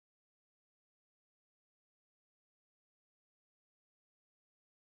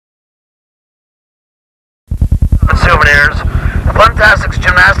Fantastics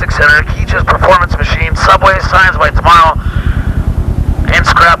Gymnastics Center, Keach's Performance Machine, Subway, Signs by Tomorrow, and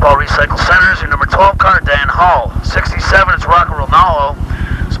Scrap All Recycle Centers. Your number 12 car, Dan Hall. 67 is Rocco Ronaldo,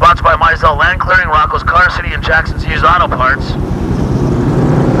 sponsored by Mizell Land Clearing, Rocco's Car City, and Jackson's Used Auto Parts.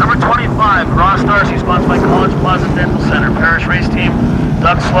 Number 25, Ross Darcy, sponsored by College Plaza Dental Center, Parish Race Team,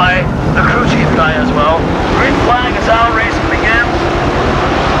 Doug Sly, the crew chief guy as well. Green flag is out, racing begins.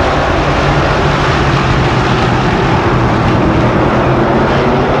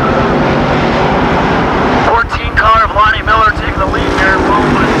 Car of Lonnie Miller taking the lead here. For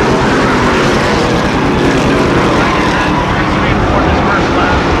this first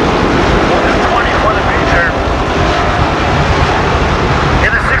lap. 20 for the feature. In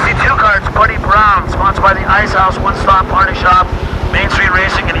the 62 car, it's Buddy Brown, sponsored by the Ice House One Stop Party Shop, Main Street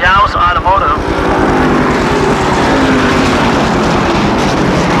Racing, and Yaos Automotive.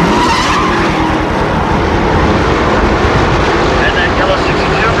 And that yellow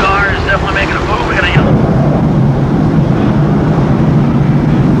 62 car is definitely making a move. We're going to yellow.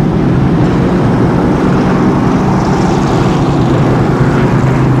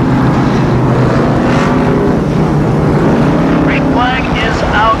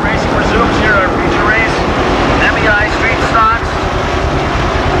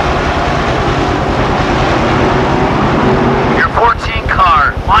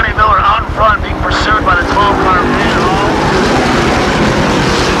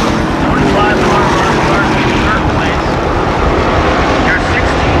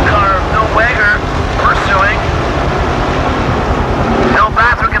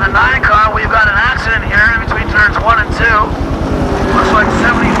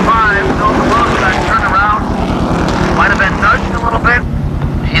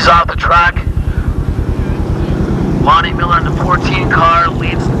 Lonnie Miller in the 14 car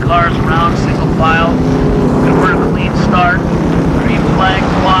leads the cars around single file. Looking for a clean start. Green flag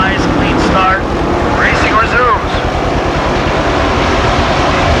flies, clean start. Racing resumes.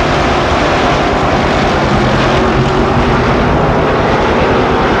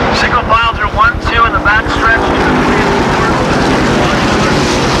 Single file through 1-2 in the back stretch.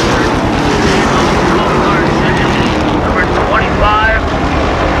 Number 25.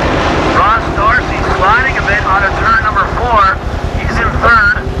 Ross Dorsey sliding a bit on a turn number 4. He's in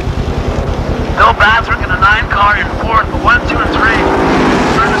third. Bill Bathrick in the 9 car in fourth, but 1, 2, and 3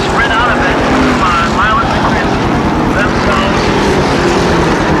 starting to spread out a bit. Mileage increase themselves.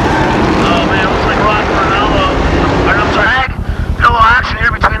 Oh man, looks like Rocco Ronaldo. I'm sorry, a little action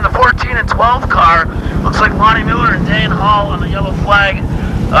here between the 14 and 12 car. Looks like Lonnie Miller and Dan Hall on the yellow flag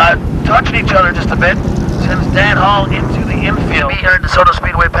touching each other just a bit. Sends Dan Hall into the infield. Here at DeSoto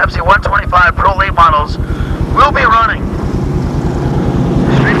Speedway, Pepsi 125 Pro Late models will be running.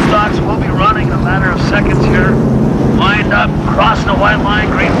 Street stocks will be running in a matter of seconds here. Lined up, crossing the white line,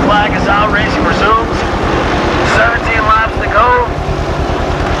 green flag is out, racing resumes. 17 laps to go.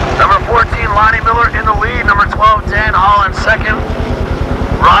 Number 14, Lonnie Miller in the lead. Number 12, Dan Hall in second.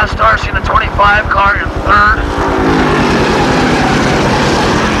 Ross Darcy in the 25 car in third.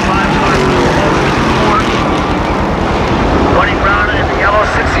 25 car in fourth. Buddy Brown in the yellow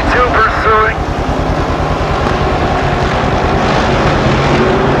 62 pursuing.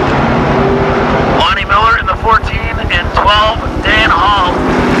 Lonnie Miller in the 14 and 12, Dan Hall.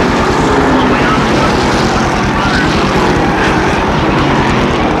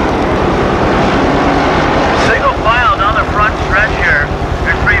 Single file down the front stretch here.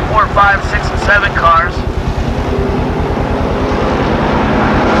 There's 3, 4, 5, 6, and 7 cars.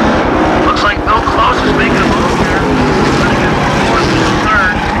 Looks like Bill Close is making a move here. Trying to get fourth and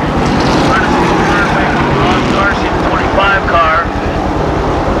third. Trying to see third making Ron Darcy in the 25 car.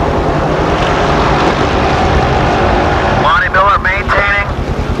 Lonnie Miller maintaining.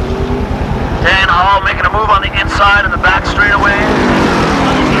 Dan Hall making a move on the inside and the back straightaway.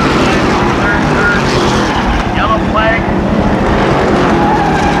 On the inside, third. Yellow flag.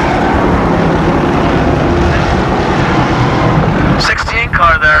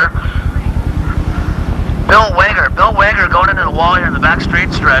 Car there. Bill Wager going into the wall here in the back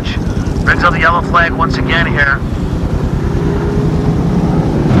straight stretch. Brings up the yellow flag once again here.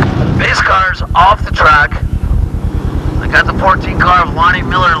 Base cars off the track. They got the 14 car of Lonnie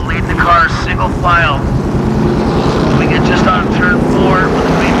Miller leading the car single file. We get just on turn 4 when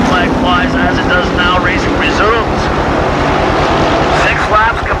the green flag flies as it does now. Racing resumes. 6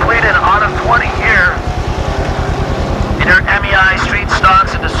 laps completed out of 20 here. In your MEI Street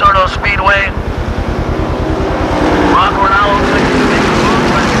Stocks at DeSoto Speedway. Rocco Ronaldo looks like he's making a move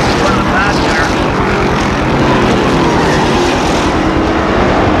right in front of the pass there.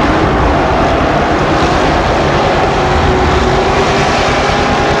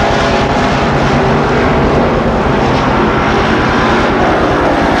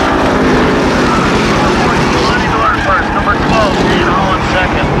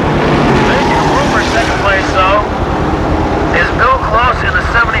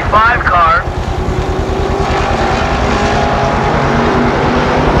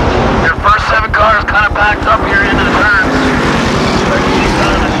 cars kind of packed up here into the turns. But she's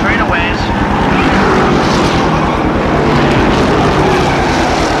out of the straightaways.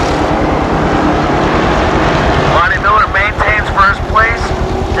 Lonnie Miller maintains first place.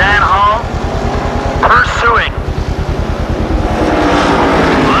 Dan Hall pursuing.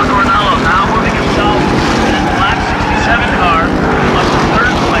 Rocco Rinaldo now moving himself in his black 67 car up to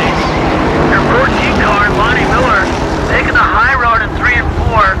third place. Your 14 car, Lonnie Miller, taking the high road in 3 and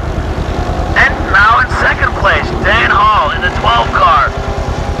 4. And now in second place, Dan Hall in the 12 car,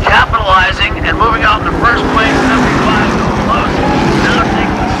 capitalizing and moving out in the first place, 75 so close. Now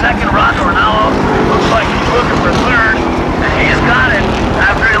taking the second, Rocco Rinaldo. Looks like he's looking for third, and he's got it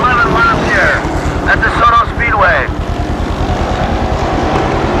after 11 laps here at DeSoto Speedway.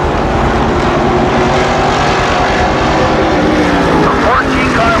 The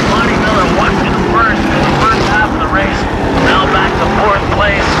 14 car, Lonnie Miller, once in the first half of the race, now back to fourth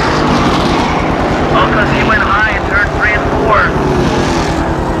place. Oh, because he went high in turn 3 and 4.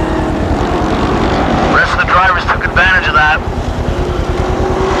 The rest of the drivers took advantage of that.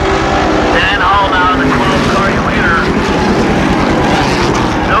 Dan Hall now in the 12 car leader.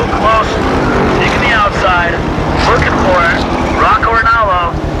 So close, taking the outside, looking for it. Rocco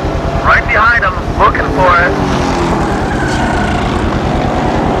Rinaldo, right behind him, looking for it.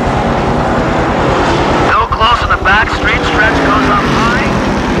 So close in the back, straight stretch goes up high.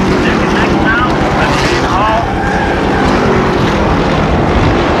 They're connected now. Dan Hall.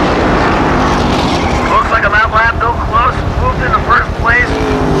 Looks like a lap lap, no close. Moved into first place.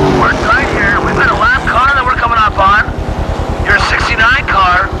 We're tight here. We've got a lap car that we're coming up on. Your 69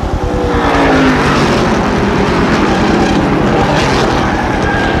 car.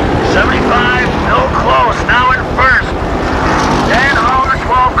 75, no close. Now in first. Dan Hall in the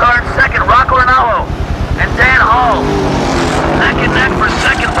 12 car in second. Rocco Rinaldo and Dan Hall neck and neck for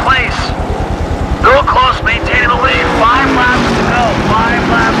second place. Real close, maintaining the lead. 5 laps to go. 5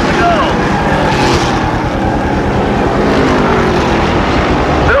 laps to go.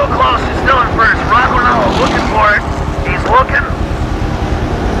 Real close. He's still in first. Rocco Rinaldo looking for it. He's looking.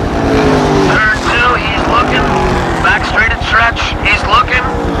 Turn 2. He's looking. Back straight and stretch. He's looking.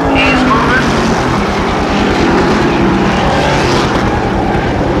 He's moving.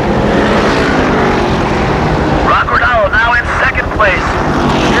 Rocco Rinaldo now in second place.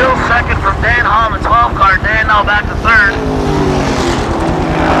 Still second from Dan Hall in the 12 car. Dan now back to third.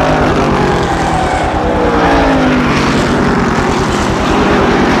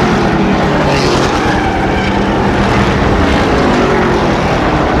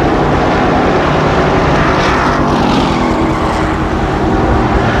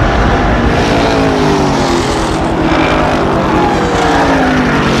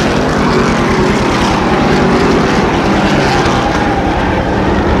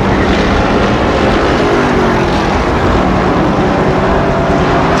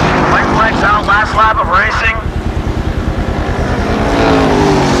 Lap of racing.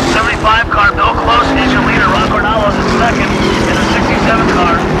 75 car, Bill Close is your leader. Rocco Rinaldo's in second in the 67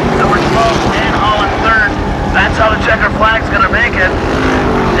 car. Number 12, Dan Hall in third. That's how the checker flag's gonna make it.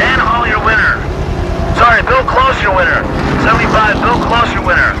 Dan Hall your winner. Sorry, Bill Close your winner. 75, Bill Close your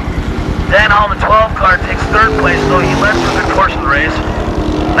winner. Dan Hall in the 12 car takes third place, so he led for a good portion of the race.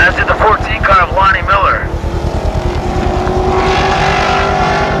 As did the 14 car of Lonnie Miller.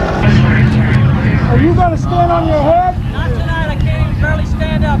 Are you going to stand on your head?